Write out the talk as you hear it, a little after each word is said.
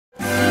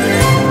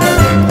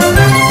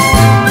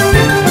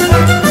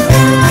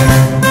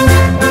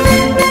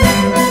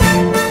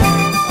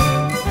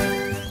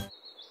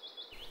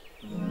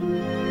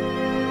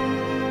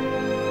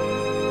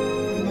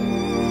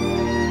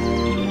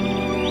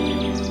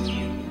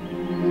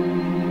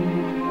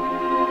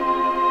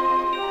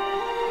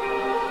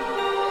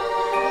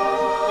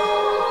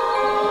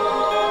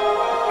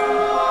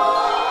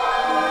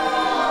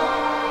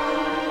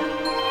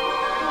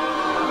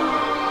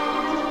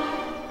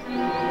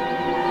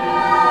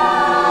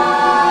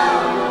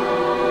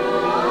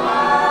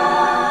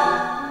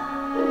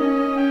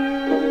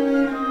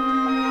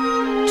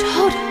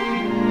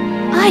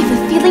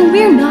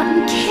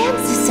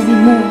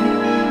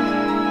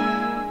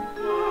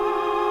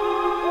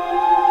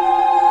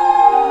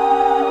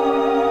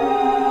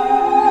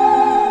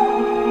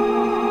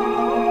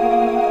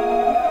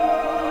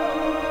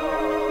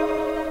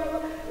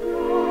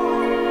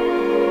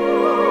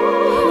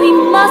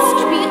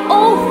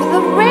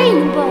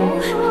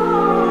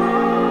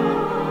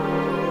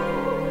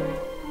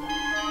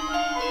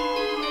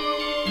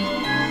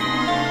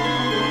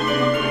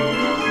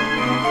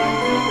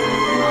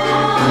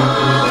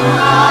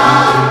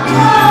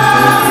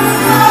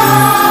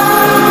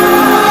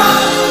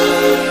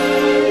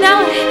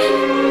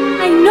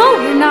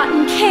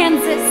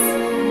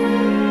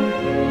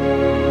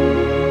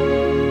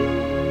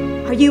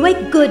you a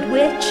good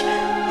witch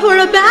or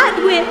a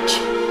bad witch?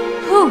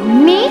 Who,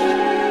 me?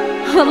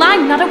 Well,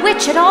 I'm not a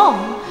witch at all.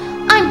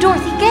 I'm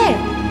Dorothy Gale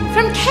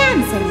from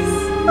Kansas.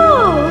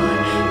 Oh,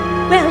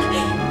 well,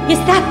 is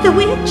that the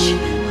witch?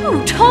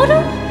 Oh,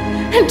 Toto?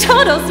 And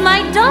Toto's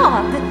my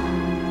dog.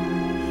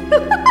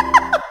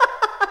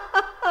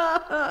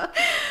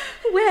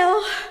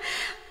 Well,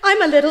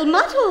 I'm a little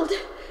muddled.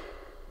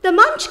 The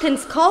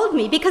Munchkins called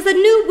me because a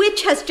new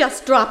witch has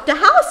just dropped a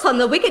house on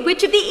the Wicked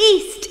Witch of the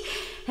East.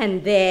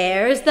 And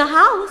there's the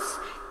house.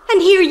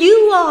 And here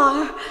you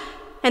are.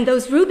 And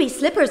those ruby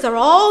slippers are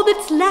all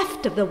that's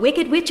left of the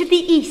Wicked Witch of the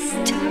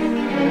East.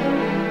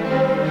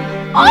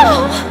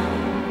 Oh!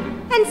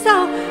 And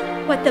so,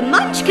 what the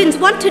Munchkins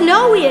want to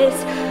know is,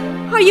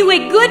 are you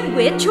a good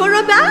witch or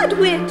a bad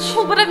witch?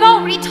 Oh, but I've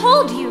already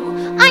told you.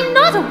 I'm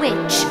not a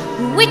witch.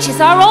 Witches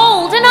are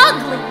old and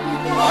ugly.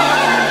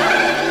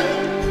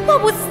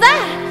 What was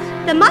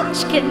that? The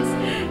Munchkins.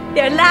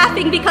 They're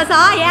laughing because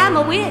I am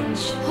a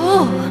witch.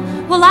 Oh,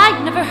 well,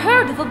 I've never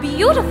heard of a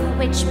beautiful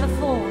witch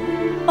before.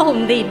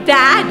 Only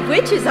bad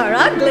witches are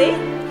ugly.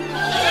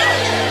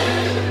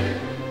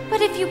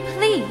 But if you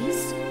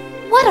please,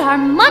 what are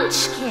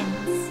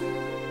Munchkins?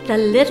 The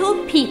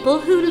little people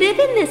who live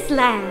in this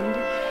land.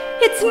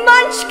 It's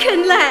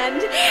Munchkin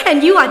land,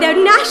 and you are their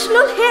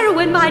national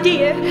heroine, my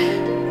dear.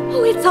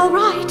 Oh, it's all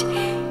right.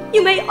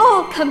 You may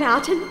all come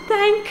out and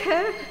thank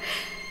her.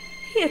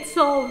 It's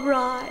all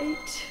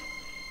right.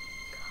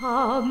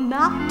 Come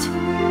out,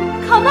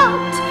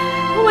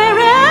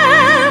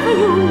 wherever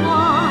you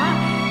are,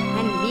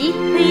 and meet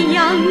the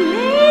young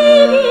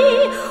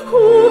lady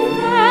who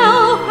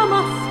fell from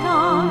a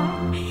star.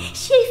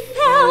 She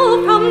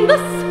fell from the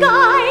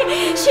sky,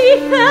 she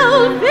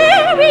fell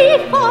very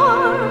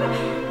far,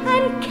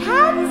 and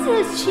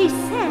Kansas, she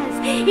says,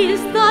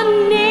 is the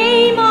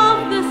name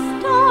of the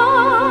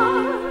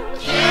star.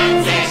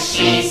 Kansas,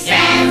 she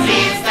says,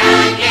 is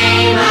the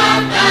name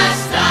of the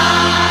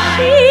star.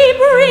 She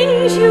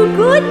brings you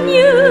good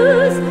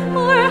news,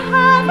 or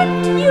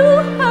haven't you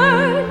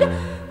heard?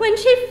 When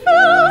she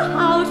flew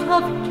out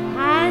of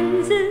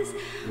Kansas,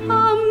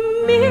 a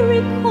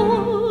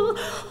miracle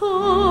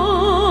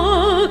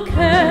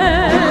occurred.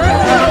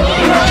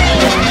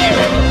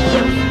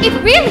 It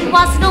really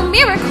was no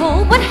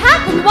miracle. What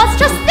happened was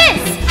just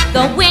this.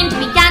 The wind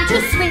began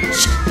to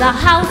switch, the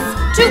house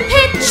to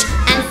pitch,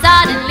 and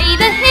suddenly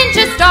the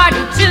hinges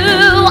started to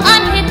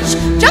unhitch.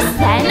 Just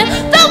then,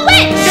 the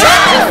witch,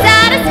 to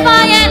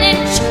satisfy an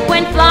itch,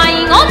 went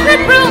flying off her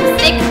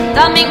broomstick,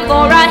 thumbing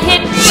for a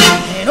hitch.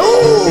 And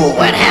ooh,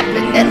 what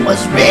happened then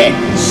was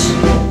rich.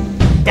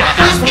 The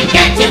house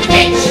began to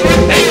pitch,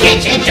 the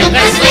kitchen took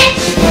a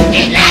switch.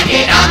 It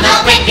landed on the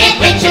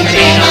Wicked Witch in the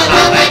middle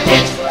of a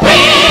ditch.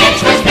 Which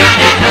was not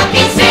a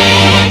healthy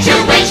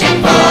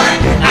situation for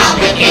a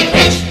Wicked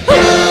Witch, who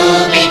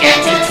began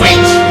to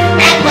twitch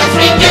and was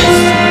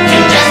reduced to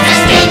just a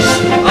stitch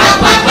of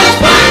what was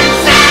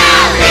once a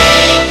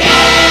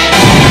Lincoln.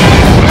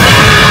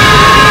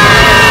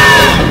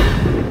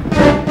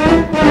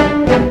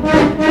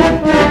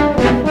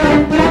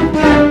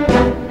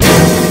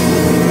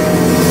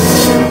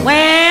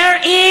 Where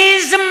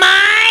is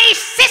my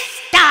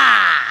sister?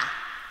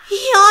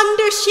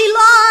 Yonder she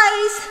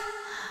lies.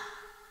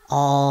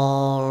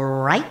 All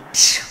right.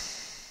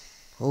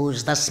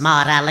 Who's the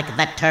smart aleck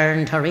that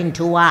turned her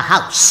into a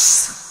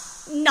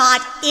house?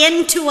 Not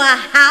into a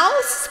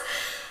house,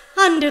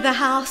 under the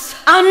house.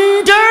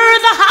 Under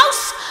the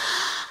house?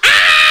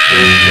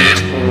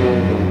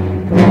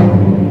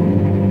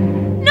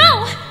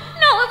 No,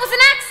 it was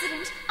an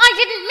accident. I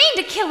didn't mean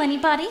to kill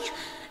anybody.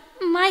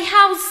 My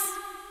house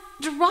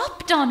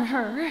dropped on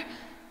her.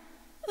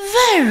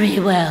 Very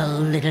well,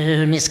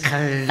 little Miss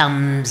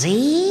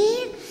Clumsy.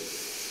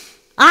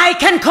 I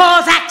can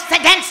cause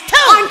accidents too!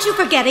 Aren't you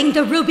forgetting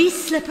the ruby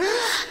slippers?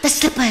 The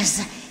slippers.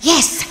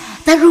 Yes,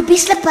 the ruby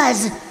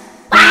slippers.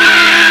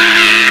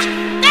 Ah!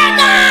 They're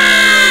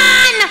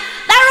gone!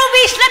 The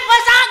ruby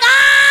slippers are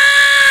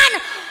gone!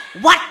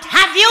 What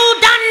have you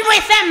done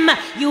with them?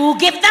 You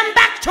give them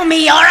back to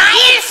me, all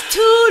right? It's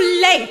too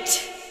late.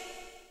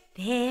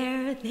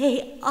 There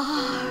they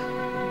are.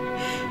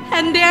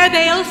 And there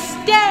they'll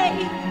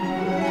stay.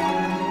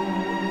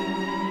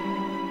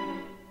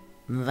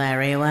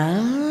 Very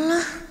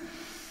well.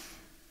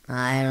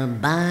 I'll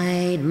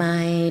bide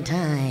my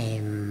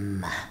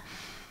time.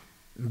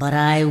 But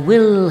I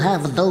will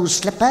have those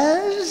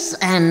slippers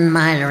and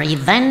my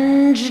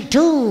revenge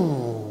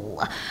too.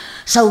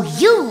 So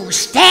you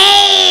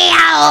stay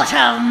out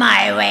of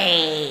my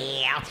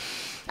way.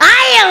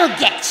 I'll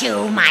get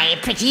you, my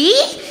pretty,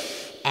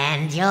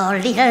 and your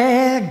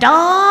little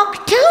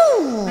dog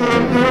too.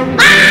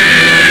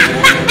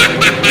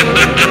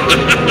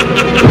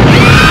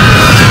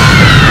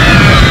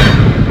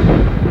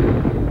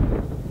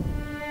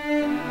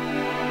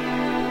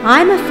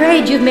 I'm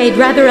afraid you've made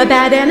rather a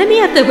bad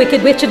enemy of the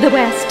Wicked Witch of the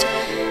West.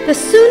 The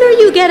sooner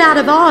you get out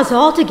of Oz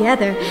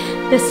altogether,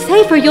 the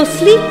safer you'll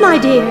sleep, my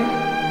dear.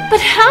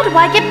 But how do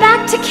I get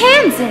back to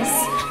Kansas?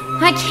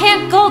 I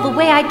can't go the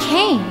way I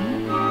came.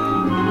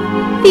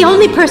 The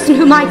only person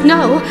who might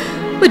know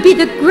would be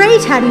the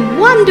great and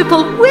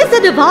wonderful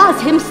Wizard of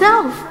Oz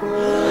himself.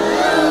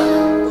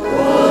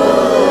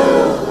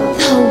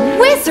 The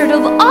Wizard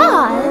of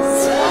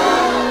Oz?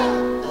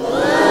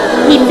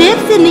 He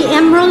lives in the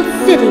Emerald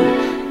City,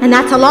 and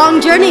that's a long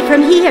journey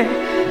from here.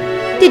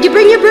 Did you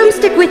bring your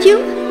broomstick with you?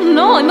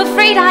 No, I'm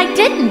afraid I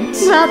didn't.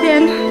 Well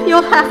then,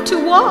 you'll have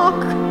to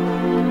walk.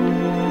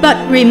 But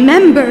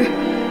remember,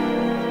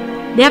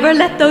 never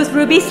let those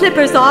ruby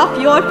slippers off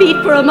your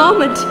feet for a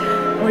moment,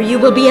 or you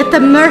will be at the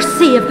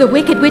mercy of the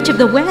Wicked Witch of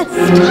the West.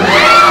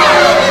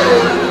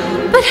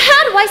 But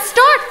how do I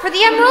start for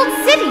the Emerald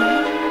City?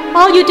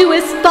 All you do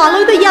is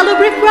follow the yellow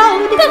brick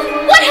road. But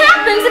what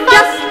happens if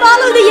Just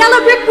follow the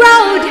yellow brick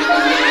road.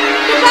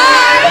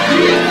 Goodbye!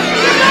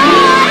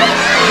 Goodbye!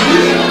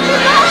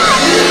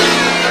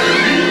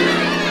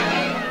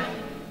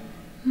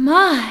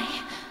 My,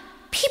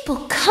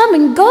 people come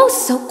and go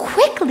so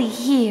quickly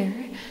here.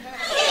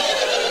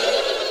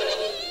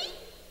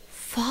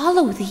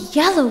 Follow the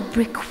yellow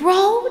brick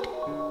road?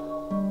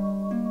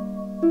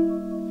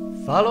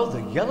 Follow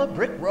the yellow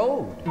brick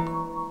road.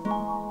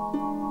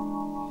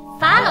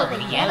 Follow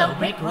the yellow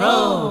brick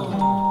road.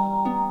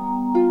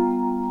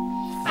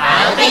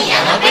 Follow the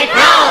yellow brick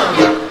road.